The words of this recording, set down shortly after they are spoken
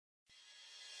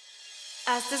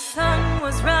As the sun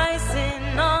was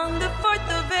rising on the 4th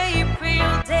of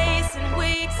April, days and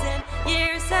weeks and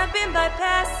years have been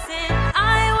bypassing.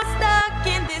 I was stuck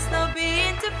in this, not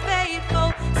being too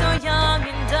faithful, so young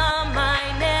and dumb, I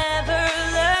never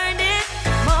learned it.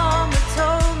 Mama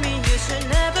told me you should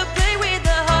never play with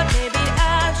the heart. Maybe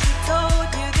I should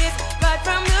told you this right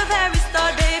from the very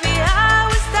start. Baby, I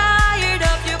was tired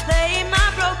of you playing my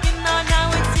broken heart.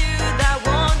 Now it's you that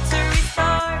want to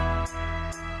restart.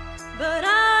 But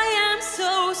I am so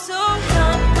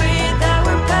done with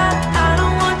our path. I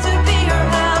don't want to be your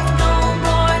half. No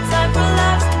more time for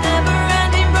laughs, never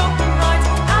ending broken hearts.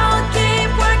 I'll keep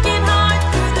working hard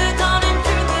through the dawn and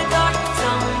through the dark.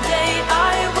 Someday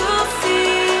I will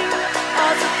see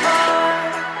us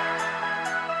apart.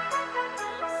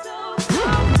 So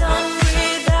done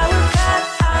with our path.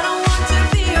 I don't want to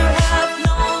be your half.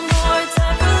 No more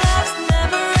time for laughs,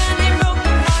 never ending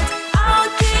broken hearts.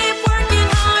 I'll keep working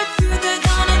hard through the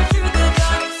dawn and through the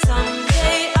dark.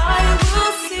 Someday I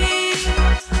will see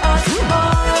us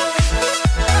apart.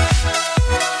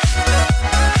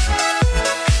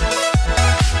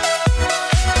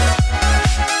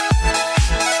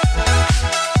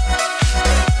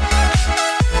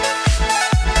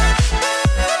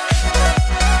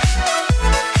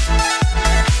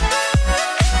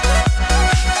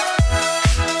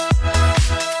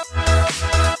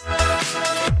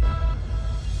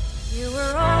 You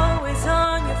were always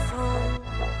on your phone.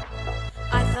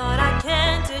 I thought I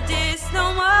can't do this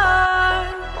no more.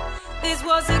 This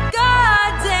was a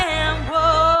goddamn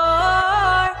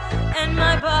war, and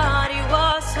my body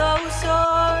was so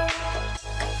sore.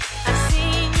 I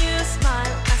seen you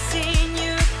smile, I seen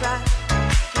you cry.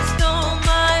 You stole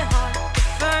my heart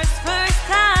the first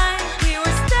time. We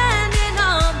were standing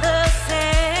on the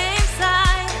same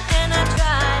side, and I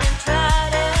tried and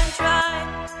tried and tried.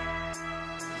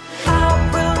 I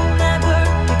will never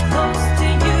be close to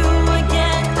you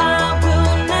again. I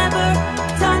will never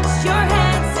touch your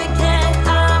hands again. I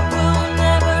will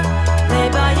never lay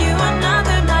by you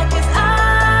another night, 'cause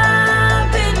I've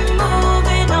been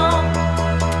moving on.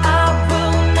 I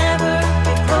will never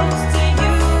be close to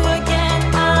you again.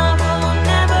 I will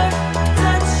never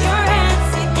touch your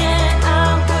hands again. I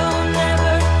will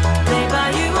never lay by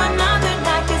you another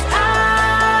night, 'cause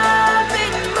I've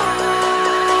been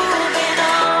moving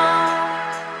on.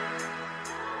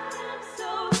 So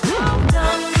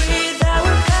done with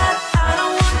our path. I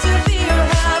don't want to be your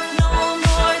half. No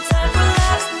more time for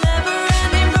laughs, never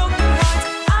ending broken hearts.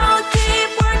 I'll keep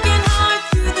working hard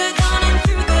through the dawn and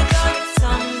through the dark.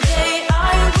 Someday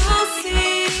I will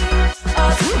see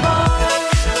us apart.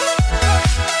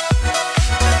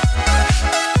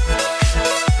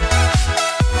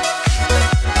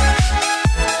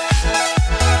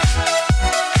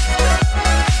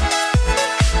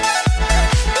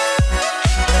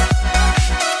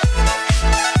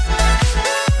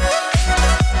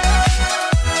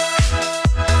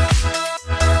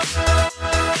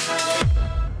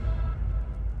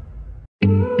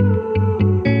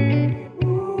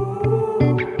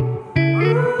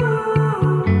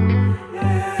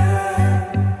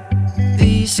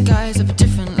 These skies have a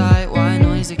different light, white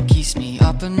noise that keeps me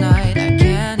up at night. I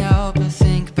can't help but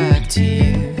think back to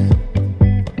you.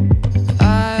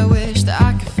 I wish that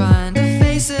I could find a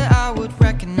face that I would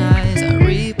recognize. I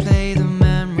replay the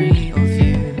memory of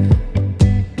you.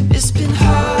 It's been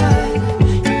hard,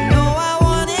 you know I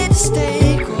wanted to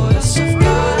stay, caught us off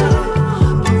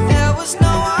guard, but there was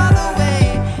no other way.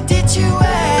 Did you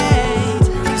wait?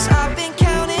 'Cause I've been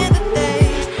counting the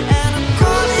days, and I'm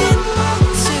calling up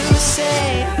to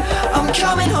say I'm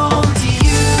coming home to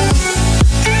you.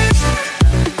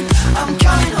 I'm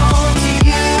coming home to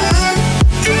you.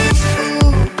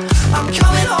 I'm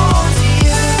coming home to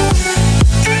you.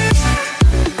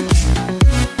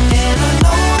 And I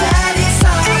know that it's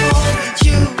hard with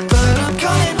you, but I'm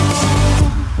coming home.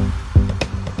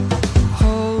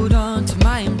 Hold on to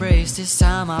my embrace, this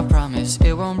time I promise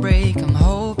it won't break. I'm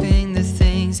hoping that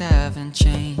things haven't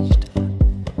changed.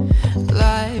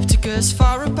 Life took us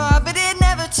far apart, but it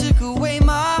never took away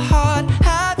my heart.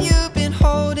 Have you been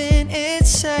holding it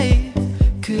safe?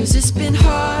 'Cause it's been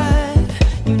hard,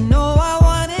 you know I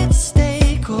wanted to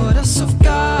stay, caught us off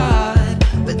guard,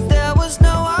 but there was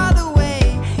no other way.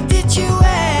 Did you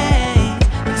wait?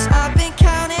 'Cause I've been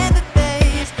counting the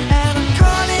days, and I'm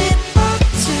calling up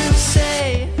to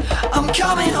say I'm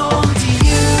coming home to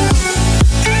you.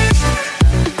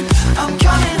 I'm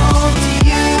coming home to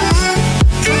you.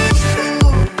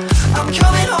 I'm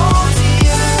coming home to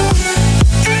you.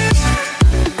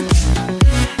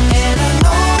 And I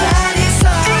know that it's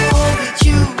hard with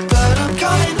you, but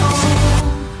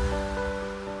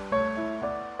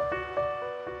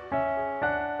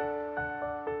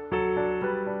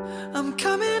I'm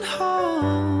coming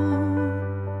home.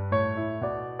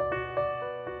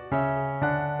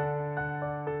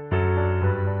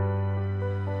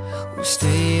 We'll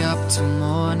stay up till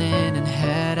morning and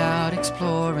head out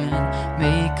exploring,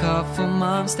 make up for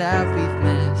months that we've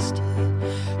missed.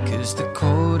 Cause the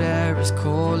cold air is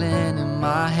calling and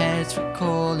my head's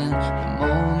recalling the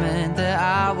moment that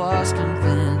I was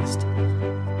convinced.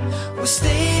 We'll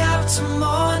stay up till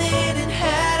morning and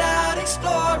head out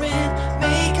exploring,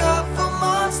 make up for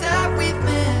months that we've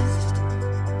missed.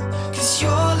 Cause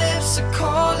your lips are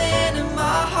calling and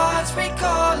my heart's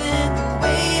recalling the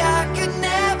way I could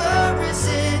never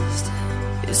resist.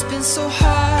 It's been so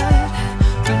hard,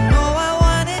 but no, I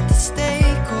wanted to stay,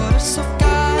 caught us off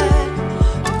guard.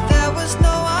 There was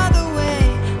no other way,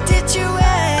 did you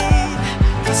wait?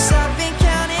 Cause I've been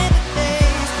counting the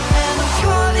days, and I'm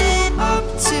calling up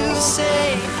to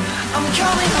say I'm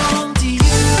coming home to you.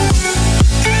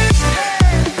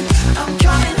 I'm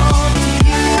coming home to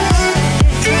you.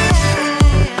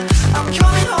 I'm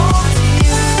coming home to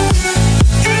you.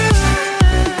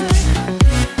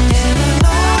 And I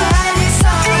know that it's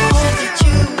hard with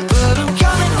you, but I'm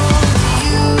coming home to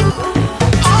you.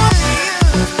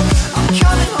 I'm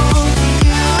coming home to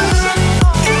you.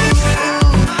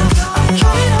 I'm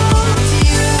coming home to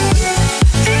you.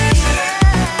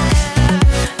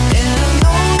 And I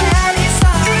know that it's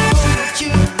hard with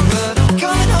you, but I'm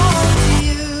coming home to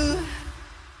you.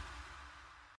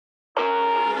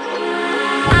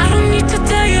 I don't need to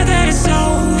tell you that it's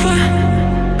over.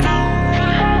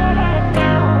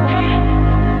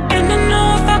 And I know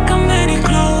if I come any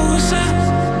closer,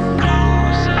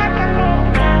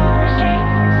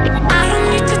 I don't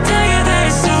need to tell you that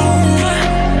it's over.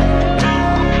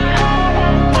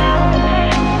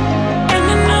 And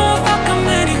I know if I come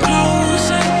any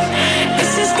closer,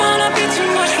 this is gonna be too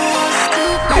much for us to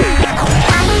bear.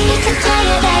 I don't need to tell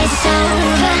you that it's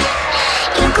over.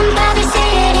 You can probably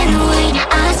see it in the way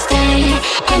I stay.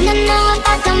 And I know if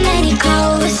I come any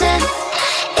closer,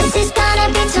 this is gonna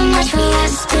be too much for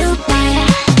us to bear.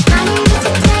 I don't need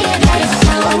to tell you that it's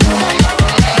over.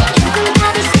 You can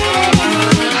probably see it in the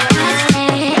way I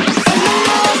stay. And I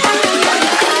know if I come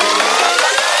any closer,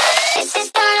 this is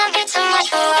gonna be too much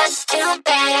for us to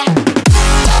bear.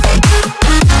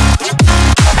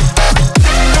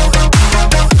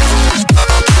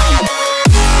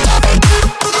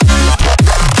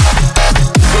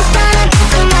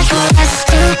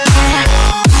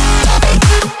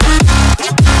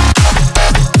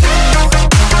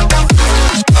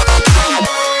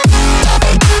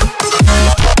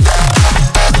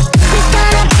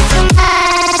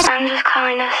 I'm just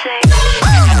calling to say